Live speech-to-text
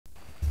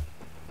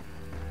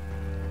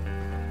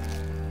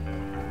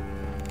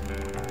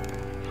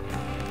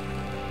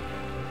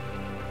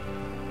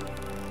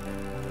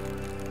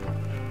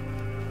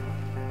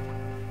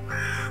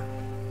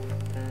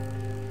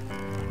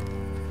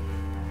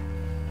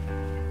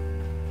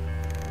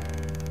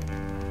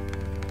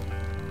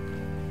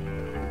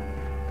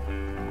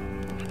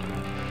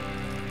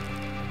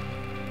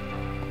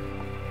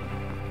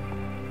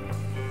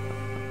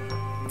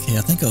Okay,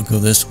 I think I'll go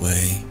this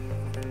way.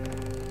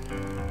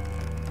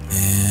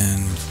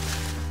 And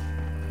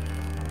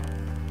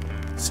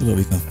see what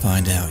we can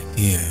find out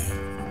here.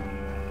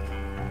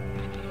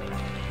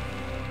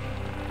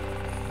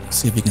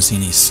 See if we can see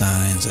any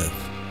signs of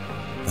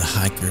the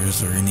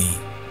hikers or any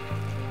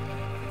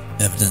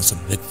evidence of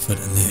Bigfoot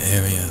in the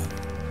area.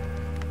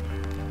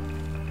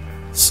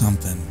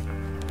 Something.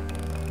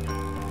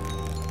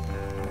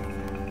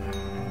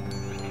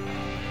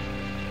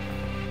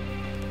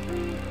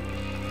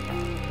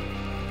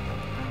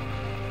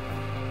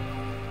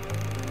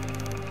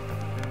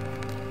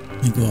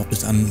 Let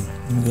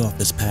me go off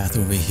this path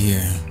over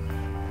here.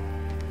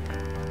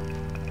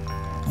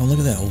 Oh, look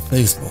at that old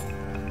faithful.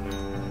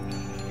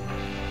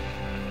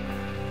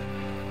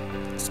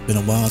 It's been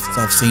a while since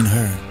I've seen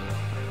her.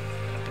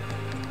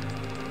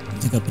 I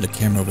think I'll put a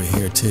camera over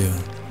here too.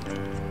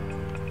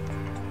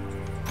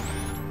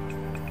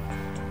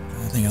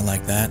 I think I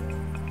like that.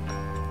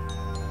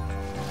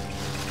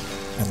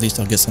 At least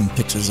I'll get some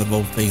pictures of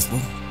Old Faithful.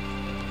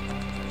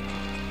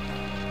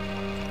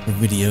 Or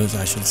videos,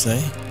 I should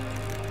say.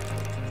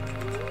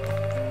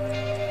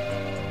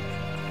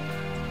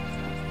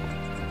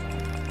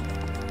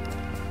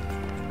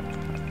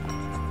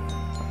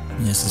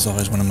 And this is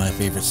always one of my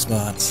favorite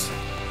spots.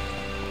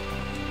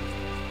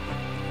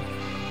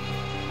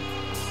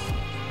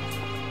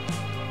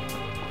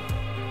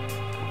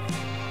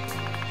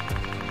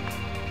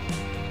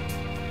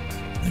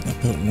 I think I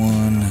put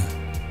one.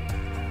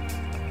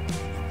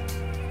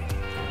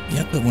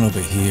 Yeah, I put one over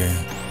here.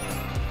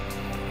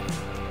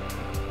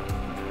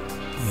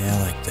 Yeah, I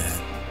like that.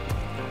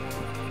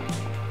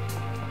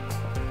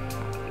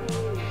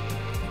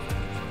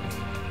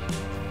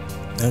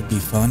 That would be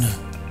fun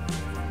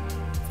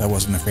if I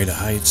wasn't afraid of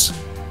heights.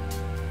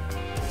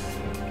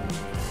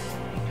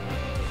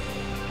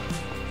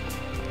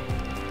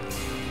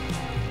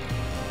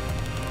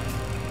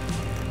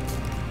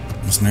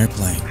 It's an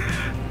airplane.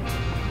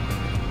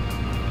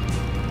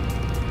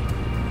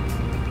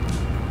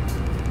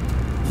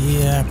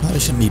 Yeah, I probably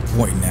shouldn't be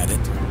pointing at it.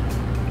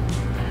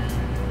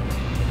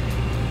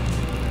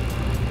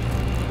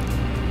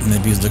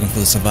 Maybe he's looking for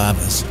the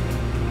survivors.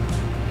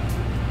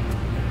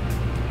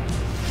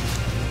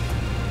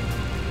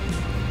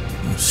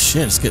 Oh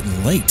shit, it's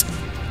getting late.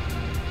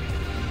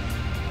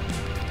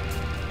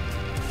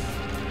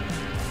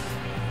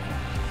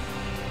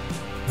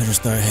 Better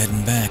start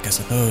heading back, I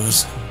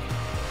suppose.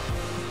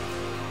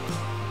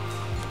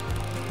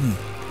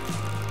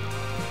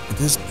 It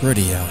is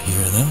pretty out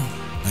here, though.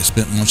 I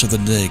spent much of the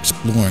day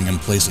exploring and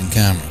placing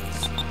cameras.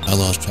 I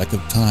lost track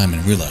of time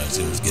and realized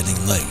it was getting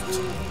late.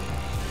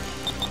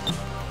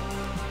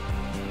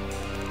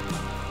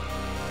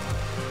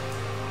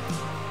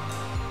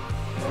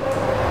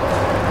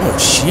 Oh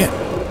shit!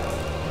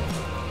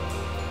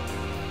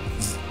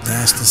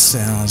 That's the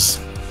sounds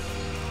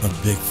of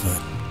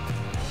Bigfoot.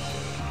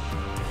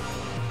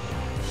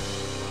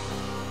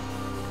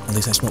 At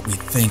least that's what we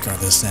think are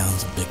the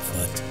sounds of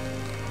Bigfoot.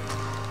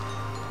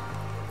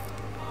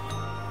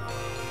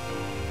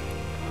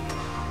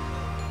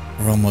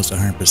 We're almost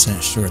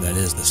 100% sure that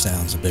is the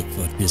sounds of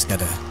Bigfoot. We just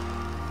gotta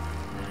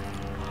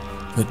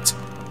put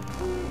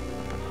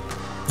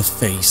the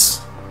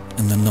face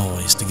and the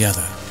noise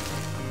together.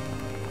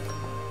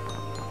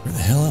 Where the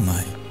hell am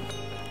I?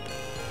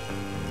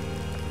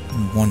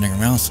 I'm wandering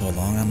around so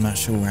long, I'm not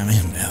sure where I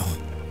am now.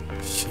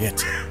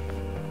 Shit.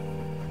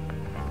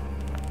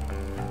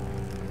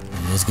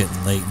 It is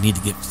getting late. Need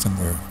to get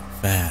somewhere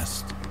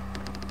fast.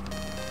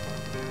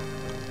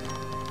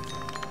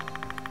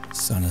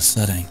 Sun is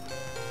setting.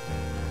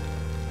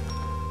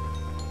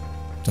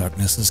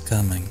 Darkness is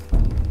coming.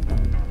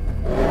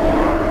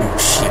 Oh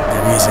shit,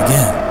 there he is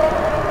again.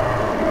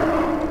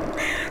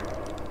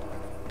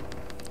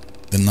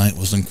 The night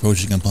was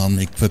encroaching upon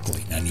me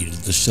quickly, and I needed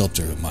the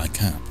shelter of my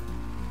camp.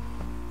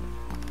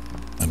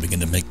 I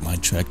began to make my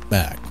trek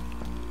back,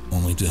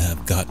 only to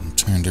have gotten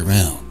turned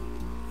around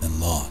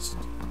and lost.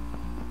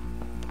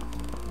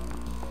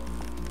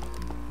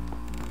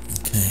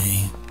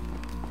 Okay.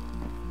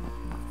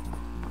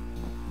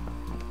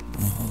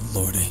 Oh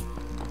lordy.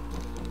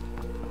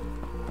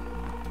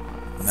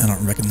 I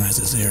don't recognize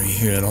this area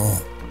here at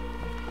all.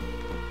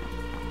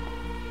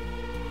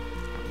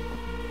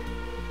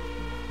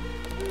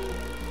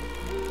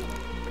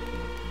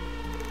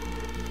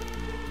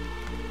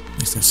 At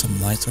least there's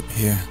some lights up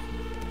here.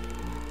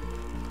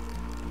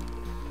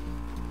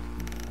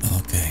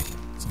 Okay,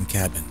 some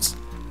cabins.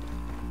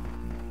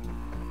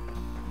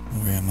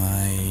 Where am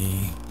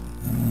I?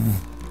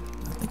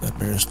 I think I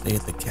better stay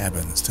at the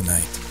cabins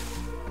tonight.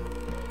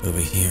 Over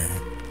here.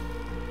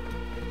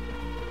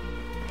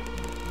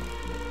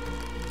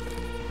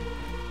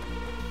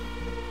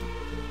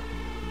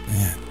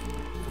 Man,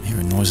 I'm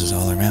hearing noises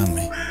all around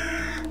me.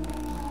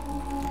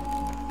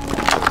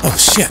 Oh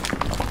shit!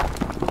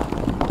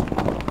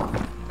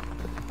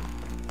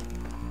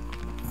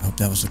 I hope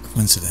that was a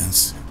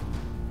coincidence.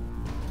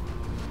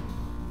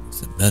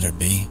 It better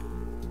be.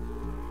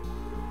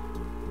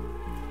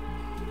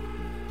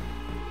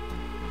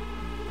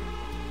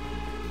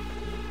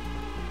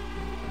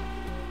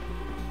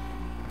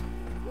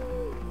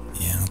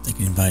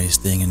 anybody's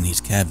staying in these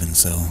cabins,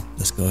 so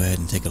let's go ahead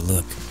and take a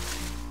look.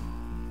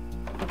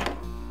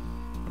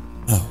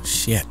 Oh,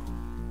 shit.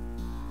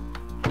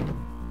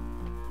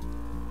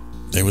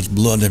 There was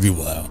blood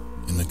everywhere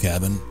in the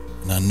cabin,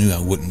 and I knew I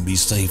wouldn't be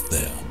safe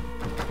there.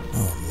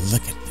 Oh,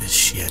 look at this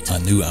shit. I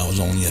knew I was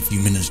only a few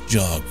minutes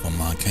jog from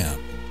my camp,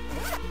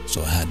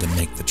 so I had to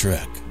make the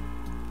trek.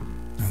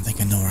 I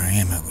think I know where I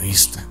am, at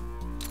least.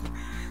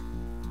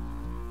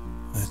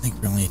 I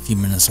think we're only a few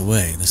minutes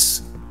away.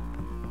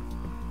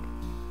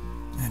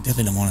 I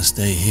definitely don't want to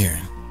stay here.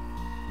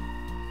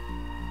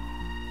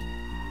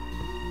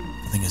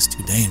 I think it's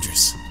too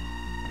dangerous.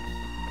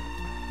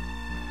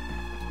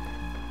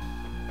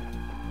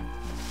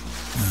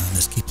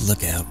 Let's keep a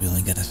lookout. We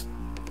only gotta...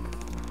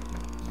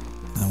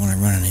 I don't want to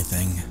run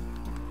anything.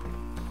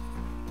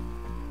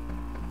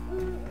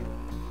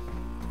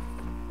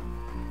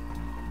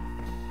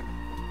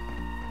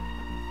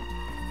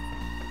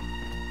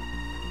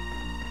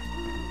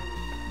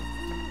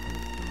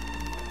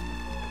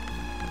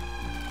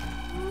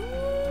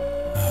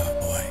 Oh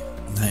boy,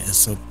 the night is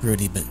so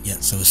pretty but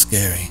yet so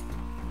scary.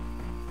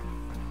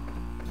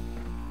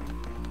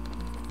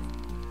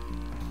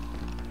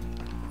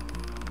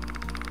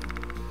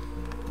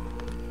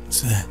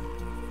 What's that?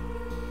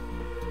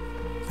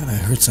 I thought I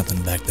heard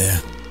something back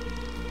there.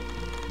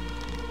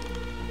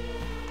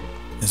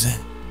 Is it?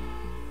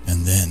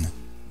 And then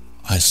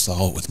I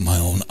saw it with my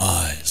own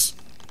eyes.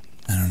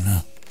 I don't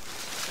know.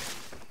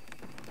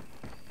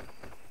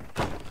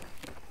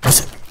 What's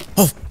it?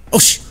 Oh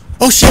shit!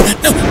 Oh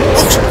shit! No!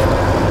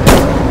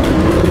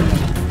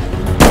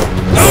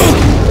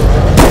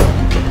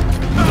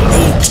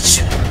 Oh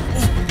shit!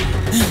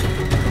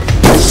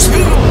 Oh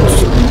shit!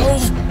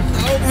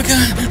 Oh my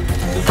god!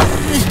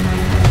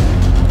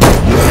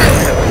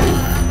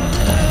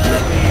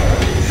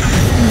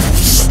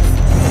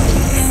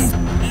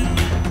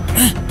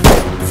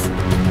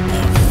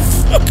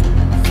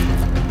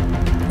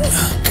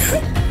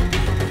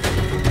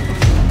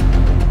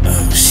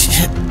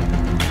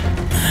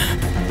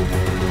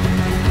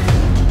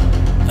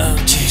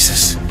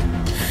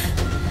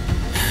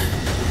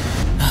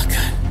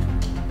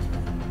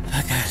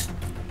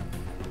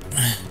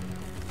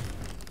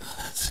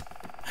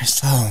 I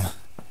saw him.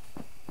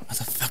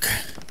 Motherfucker.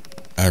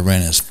 I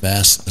ran as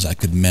fast as I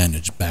could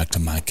manage back to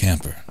my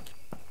camper.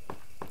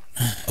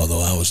 Although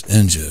I was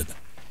injured,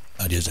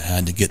 I just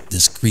had to get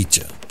this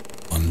creature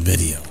on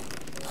video.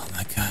 Oh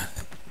my god.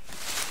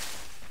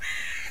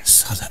 I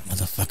saw that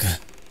motherfucker.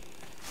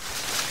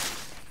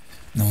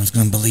 No one's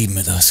gonna believe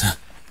me though, so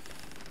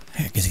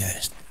I gotta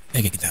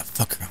get that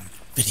fucker on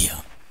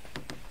video.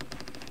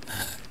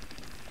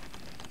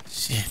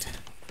 Shit.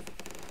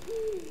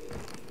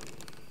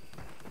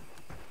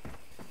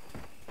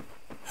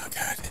 Oh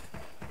god.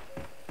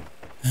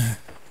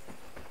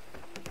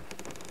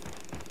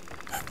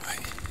 Oh boy.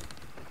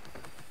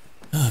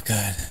 Oh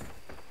god.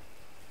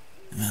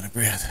 I'm out of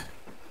breath.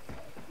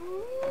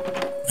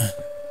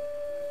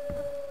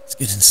 Let's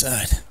get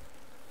inside.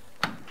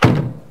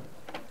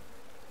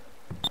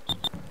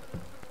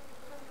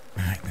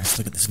 Alright, let's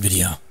look at this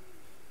video.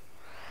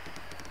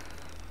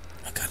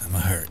 Oh god, I'm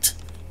hurt.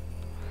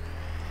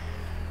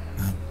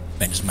 I'll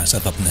bandage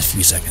myself up in a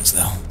few seconds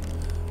though.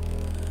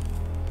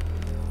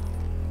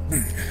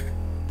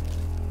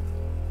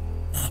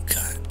 Oh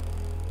god.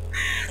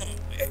 Oh,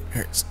 it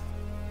hurts.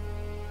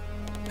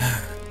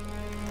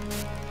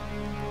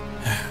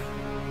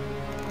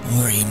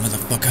 Where are you,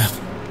 motherfucker?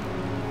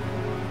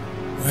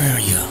 Where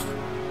are you?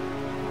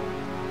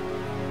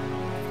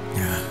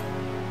 Yeah.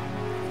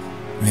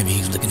 Maybe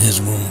he's licking his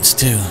wounds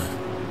too.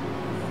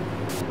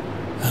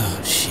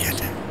 Oh shit.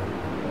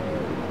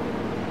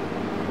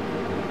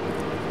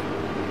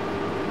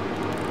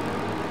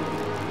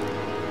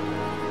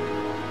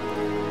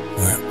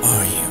 Where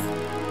are you?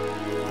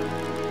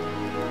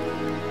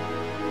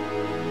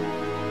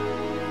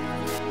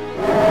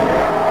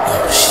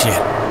 Oh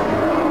shit.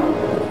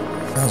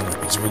 Sounds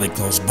like he's really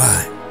close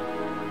by.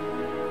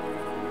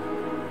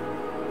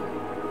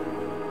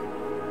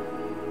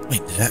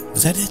 Wait,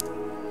 was that it?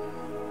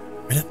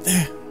 Right up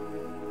there?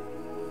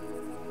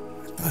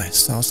 I thought I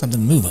saw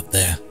something move up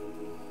there.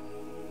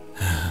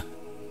 I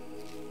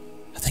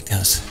think that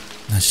was...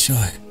 I'm not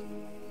sure.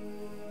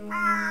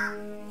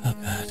 Oh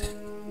god.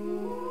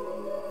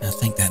 I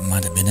think that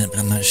might have been it, but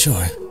I'm not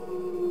sure.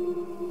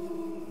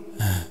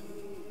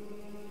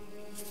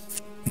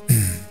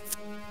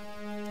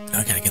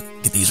 I gotta get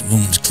these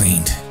wounds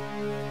cleaned.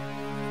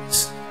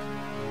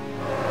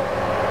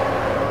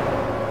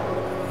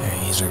 Yeah,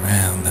 he's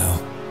around, though.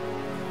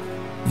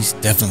 He's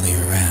definitely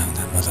around,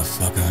 that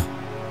motherfucker.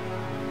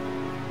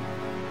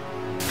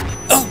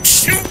 Oh,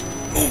 shoot!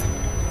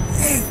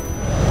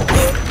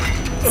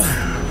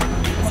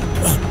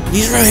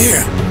 He's right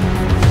here.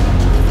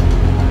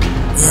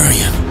 Where are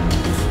you?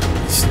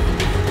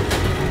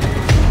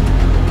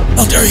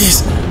 Oh, there he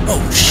is!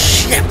 Oh,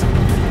 shit!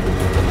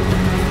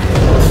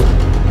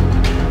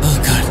 Oh,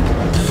 God.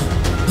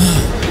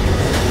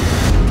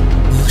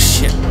 Oh,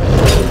 shit.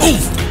 Oh!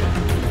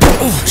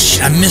 Oh,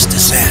 shit, I missed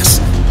his ass.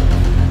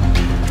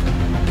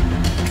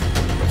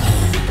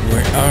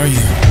 How are you?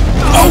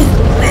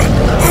 Oh!